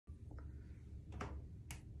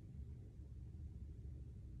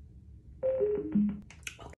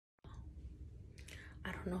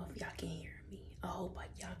y'all can hear me. I hope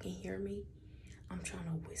y'all can hear me. I'm trying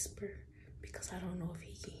to whisper because I don't know if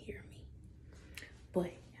he can hear me.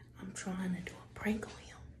 But I'm trying to do a prank on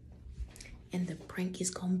him. And the prank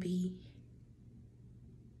is gonna be,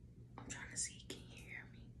 I'm trying to see if he can hear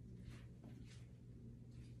me.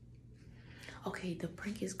 Okay, the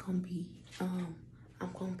prank is gonna be, I'm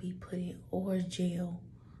gonna be putting Orajel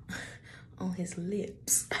on his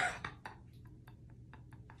lips.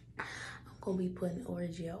 I'm gonna be putting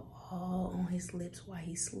Orajel all on his lips while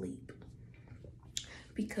he sleep.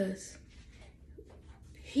 Because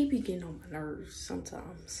he be getting on my nerves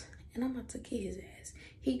sometimes. And I'm about to kick his ass.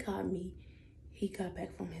 He got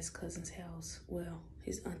back from his cousin's house. Well,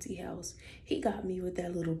 his auntie house. He got me with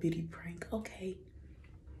that little bitty prank. Okay.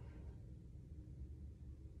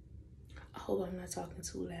 I hope I'm not talking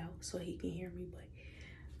too loud so he can hear me. But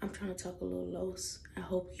I'm trying to talk a little low. I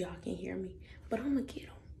hope y'all can hear me. But I'm going to get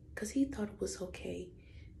him. Because he thought it was okay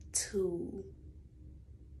to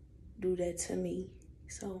do that to me.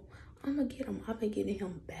 So I'm going to get him. I've been getting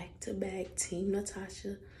him back to back. Team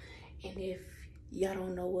Natasha. And if y'all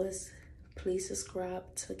don't know us, please subscribe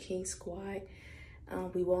to King Squad.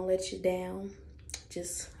 We won't let you down.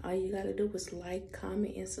 Just all you got to do is like,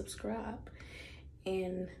 comment, and subscribe.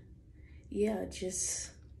 And yeah,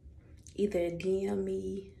 just either DM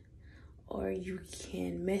me or you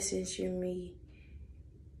can messenger me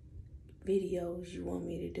videos you want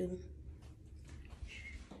me to do.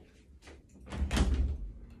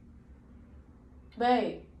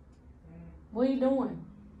 Babe, what are you doing?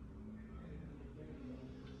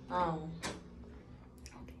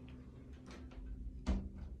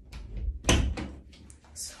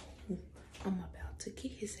 So I'm about to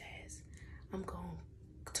kick his ass. I'm gonna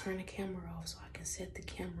turn the camera off so I can set the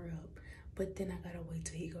camera up. But then I gotta wait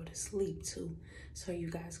till he go to sleep too. So you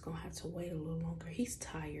guys gonna have to wait a little longer. He's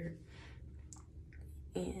tired.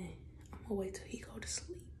 And I'm gonna wait till he go to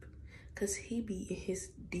sleep. Cause he be in his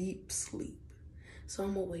deep sleep. So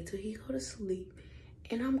I'm gonna wait till he go to sleep.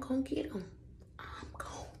 And I'm gonna get him. I'm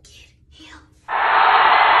gonna get him.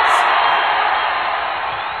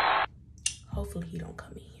 Hopefully he don't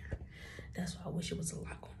come in here. That's why I wish it was a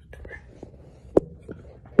lock on the door.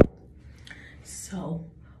 So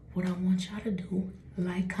what I want y'all to do,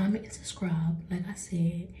 like, comment, and subscribe, like I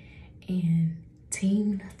said, and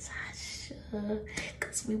Team Natasha,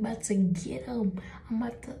 cause we about to get him.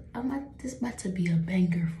 This about to be a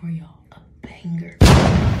banger for y'all, a banger.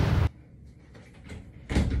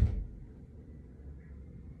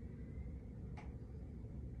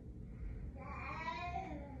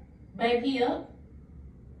 Babe, he up?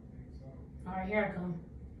 All right, here I come.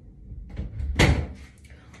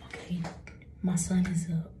 Okay, my son is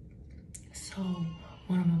up. So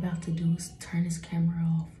what I'm about to do is turn this camera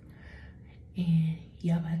off. And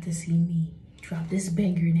y'all about to see me drop this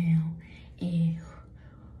banger down. And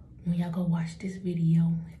when y'all go watch this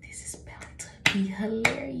video, this is about to be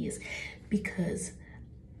hilarious. Because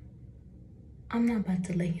I'm not about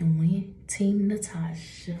to let him win. Team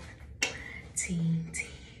Natasha. Team.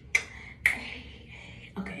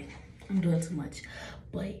 Okay, I'm doing too much.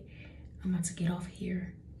 But I'm about to get off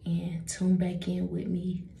here and tune back in with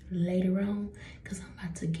me later on, because I'm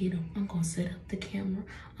about to get him. I'm gonna set up the camera.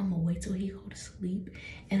 I'm gonna wait till he go to sleep,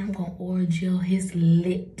 and I'm gonna Orajel his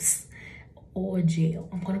lips. Orajel.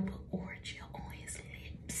 I'm gonna put Orajel on his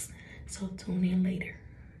lips. So tune in later.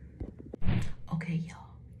 Okay,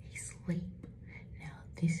 y'all, he's asleep. Now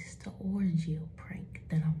this is the Orajel prank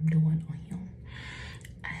that I'm doing on him.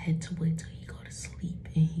 I had to wait till he go to sleep,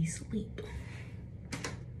 and he sleep.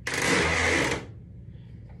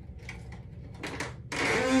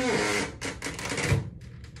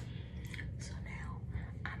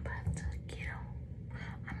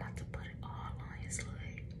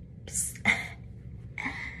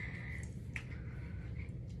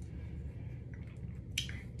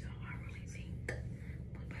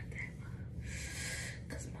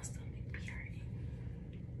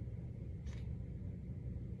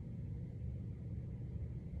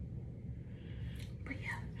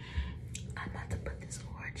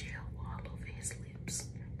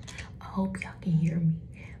 I hope y'all can hear me,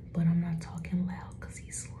 but I'm not talking loud because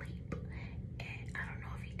he's asleep. And I don't know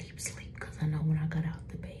if he deep sleep, because I know when I got out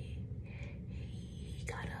the bed, he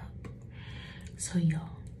got up. So y'all,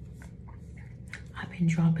 I've been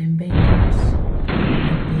dropping bangers.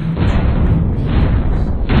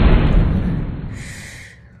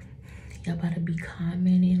 Y'all better be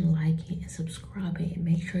commenting, liking, and subscribing, and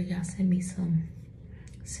make sure y'all send me some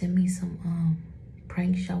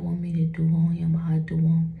pranks y'all want me to do on him, how I do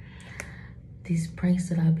them. These pranks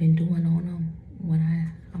that I've been doing on him,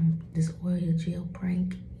 when this Orajel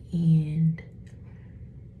prank, and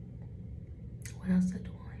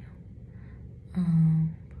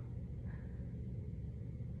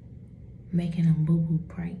making a boo-boo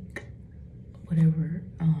prank, whatever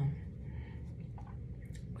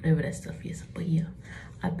whatever that stuff is. But yeah,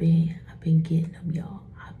 I've been getting them, y'all.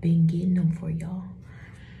 I've been getting them for y'all.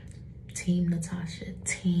 Team Natasha,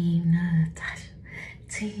 Team Natasha,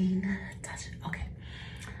 Team Natasha. Okay,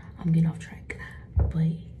 I'm getting off track, but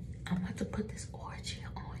I'm about to put this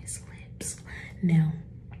Orajel on his lips. Now,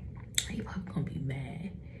 he probably gonna be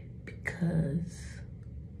mad because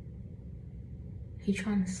he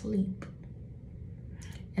trying to sleep.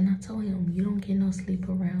 And I told him, you don't get no sleep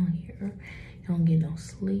around here. You don't get no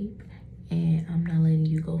sleep. And I'm not letting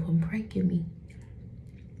you go from pranking me.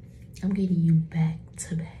 I'm getting you back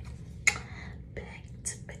to back. Back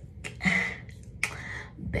to back.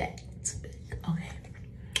 Back to back. Okay.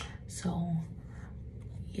 So,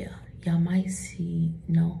 yeah. Y'all might see,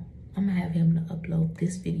 no. I'm going to have him to upload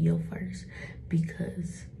this video first.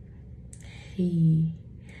 Because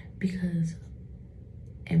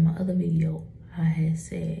in my other video, I had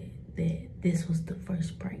said that this was the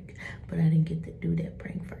first prank, but I didn't get to do that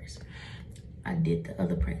prank first. I did the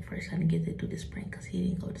other prank first. I didn't get to do this prank because he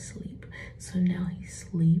didn't go to sleep. So now he's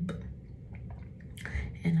asleep.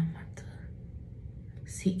 And I'm about to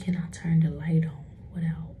see, can I turn the light on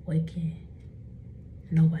without waking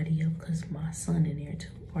nobody up? Because my son in there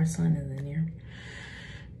too. Our son is in there.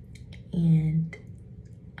 And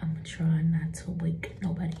I'm going to try not to wake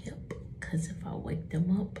nobody up. Because if I wake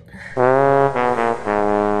them up,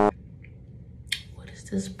 what is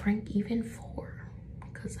this prank even for?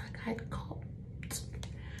 Because I got caught.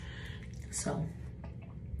 So,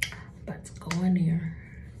 I'm about to go in there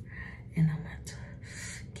and I'm about to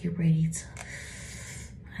get ready to,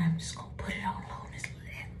 I'm just going to put it all on his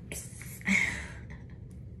lips.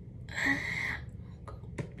 I'm going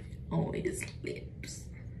to put it on his lips.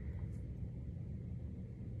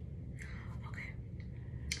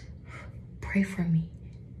 Pray for me.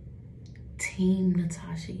 Team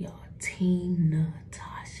Natasha, y'all. Team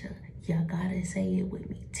Natasha. Y'all gotta say it with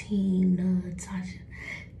me. Team Natasha.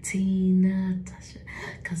 Team Natasha.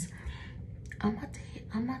 Cause I'm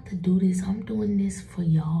about to do this. I'm doing this for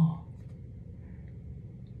y'all.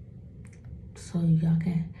 So y'all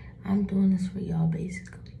can, I'm doing this for y'all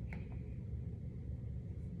basically.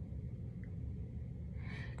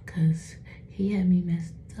 Cause he had me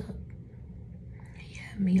messed up.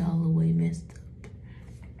 Me all the way messed up.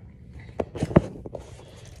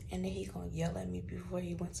 And then he gonna yell at me before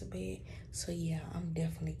he went to bed. So yeah, I'm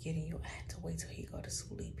definitely getting you. I had to wait till he go to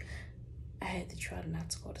sleep. I had to try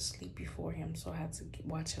not to go to sleep before him, so I had to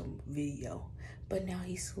watch a video. But now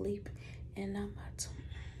he's asleep, and I'm about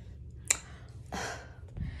to.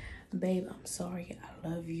 Babe, I'm sorry. I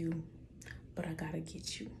love you, but I gotta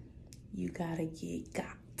get you. You gotta get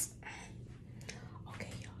got.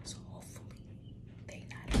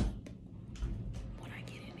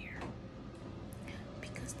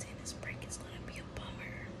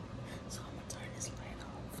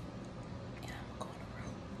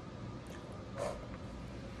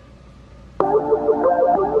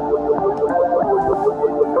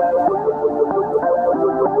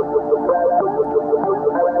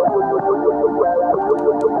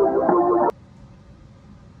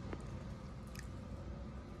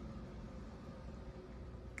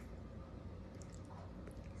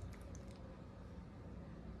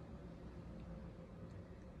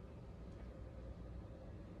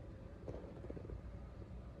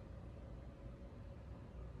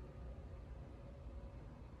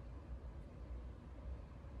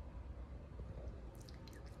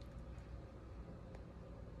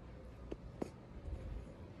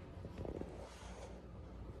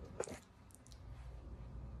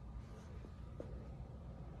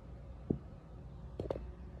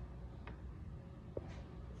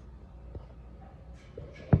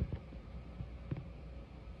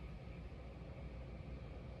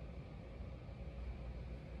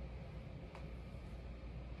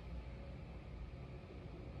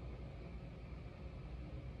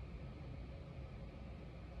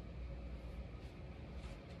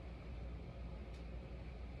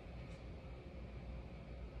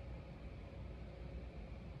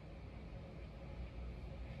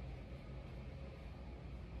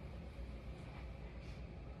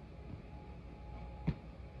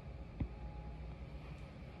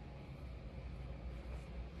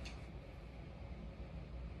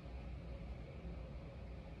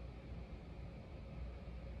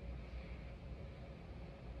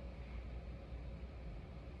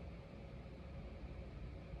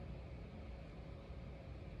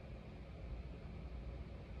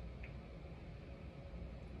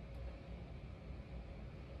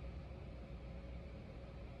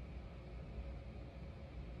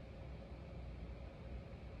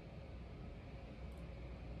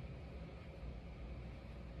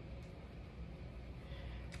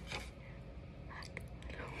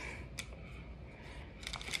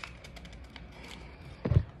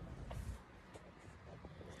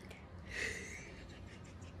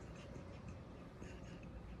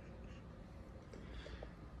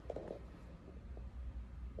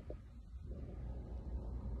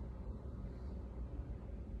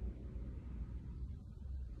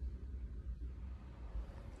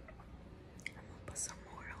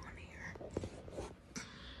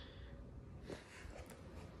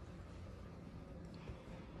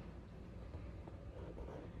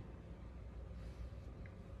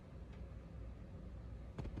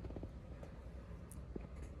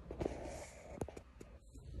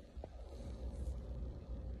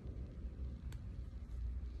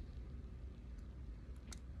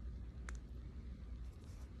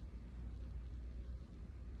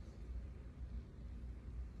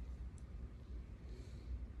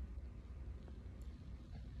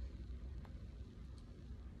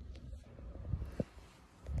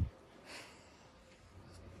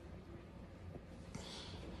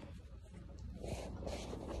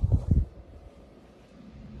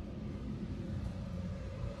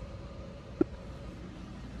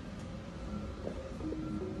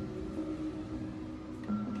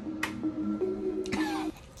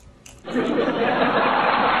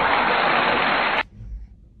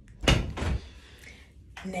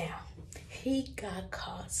 Now, he got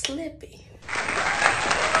caught slipping.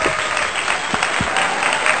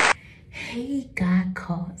 He got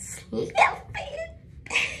caught slipping.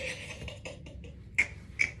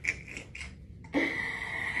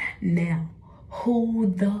 Now,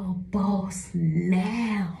 who the boss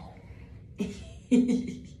now?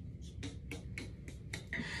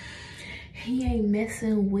 He ain't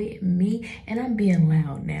messing with me. And I'm being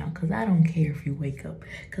loud now because I don't care if you wake up.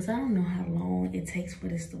 Because I don't know how long it takes for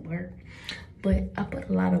this to work. But I put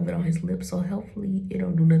a lot of it on his lips. So hopefully it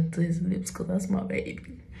don't do nothing to his lips because that's my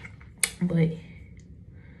baby. But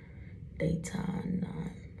daytime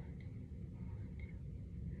 9.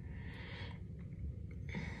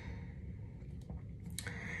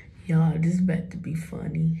 Y'all, this about to be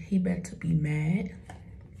funny. He about to be mad.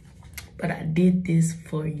 But I did this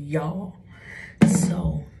for y'all.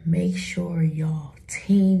 So make sure y'all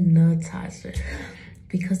team Natasha.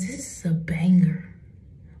 Because this is a banger.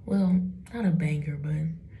 Well, not a banger, but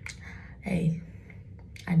hey,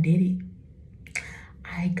 I did it.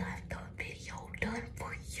 I got the video done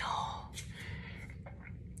for y'all.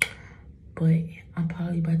 But I'm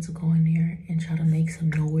probably about to go in there and try to make some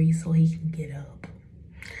noise so he can get up.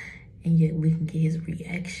 And yet we can get his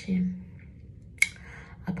reaction.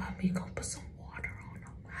 I probably gonna put some water on him.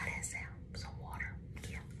 How that sound? Some water.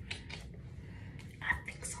 Yeah. I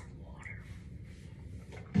think some water.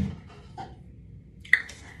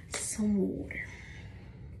 Some water.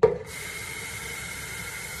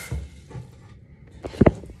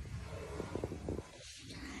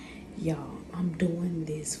 Y'all, I'm doing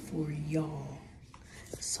this for y'all.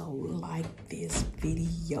 So like this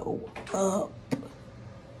video up.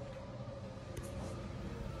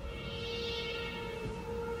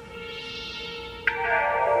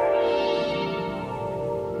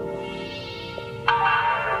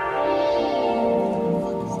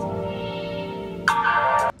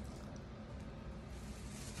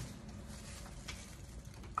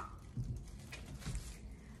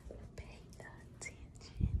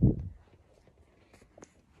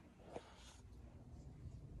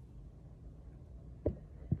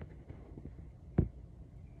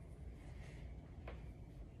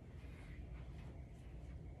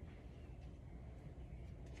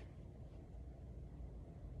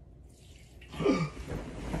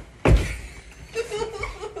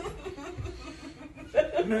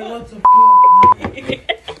 Man, what the fuck, man?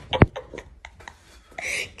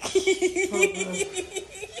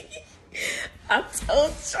 I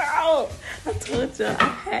told y'all I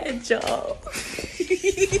had y'all.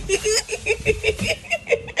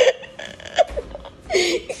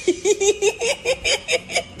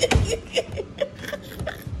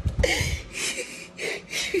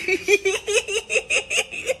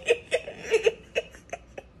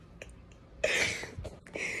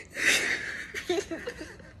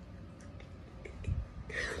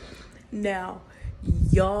 Now,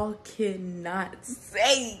 y'all cannot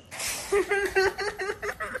say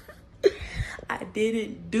I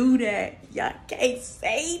didn't do that. Y'all can't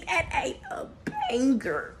say that ain't a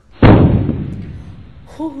banger.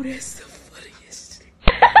 Oh, that's the funniest shit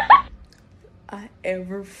I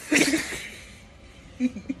ever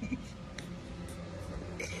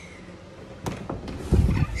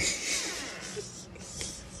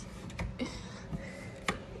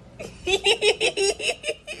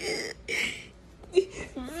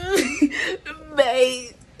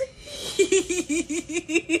babe.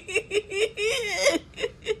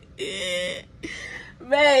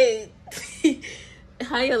 Babe,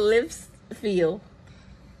 how your lips feel?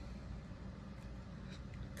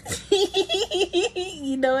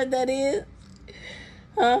 You know what that is?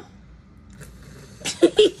 Huh?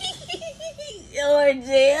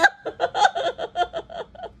 Orajel.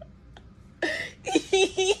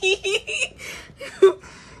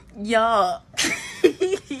 Y'all.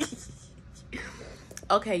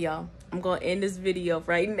 Okay, y'all. I'm gonna end this video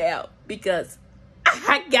right now because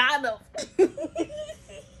I got him.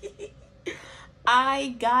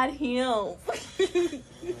 I got him.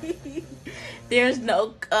 There's no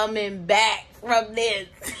coming back from this.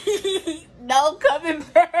 No coming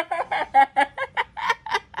back.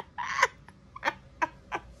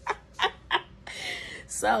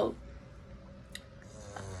 So,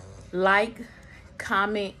 like,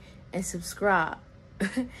 comment, and subscribe.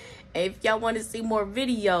 If y'all want to see more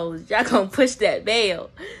videos, y'all gonna push that bell.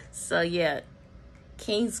 So yeah,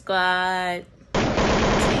 King Squad, Team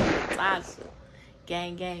Natasha,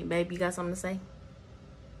 gang, gang. Baby, you got something to say?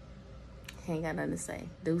 Ain't got nothing to say.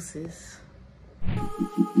 Deuces.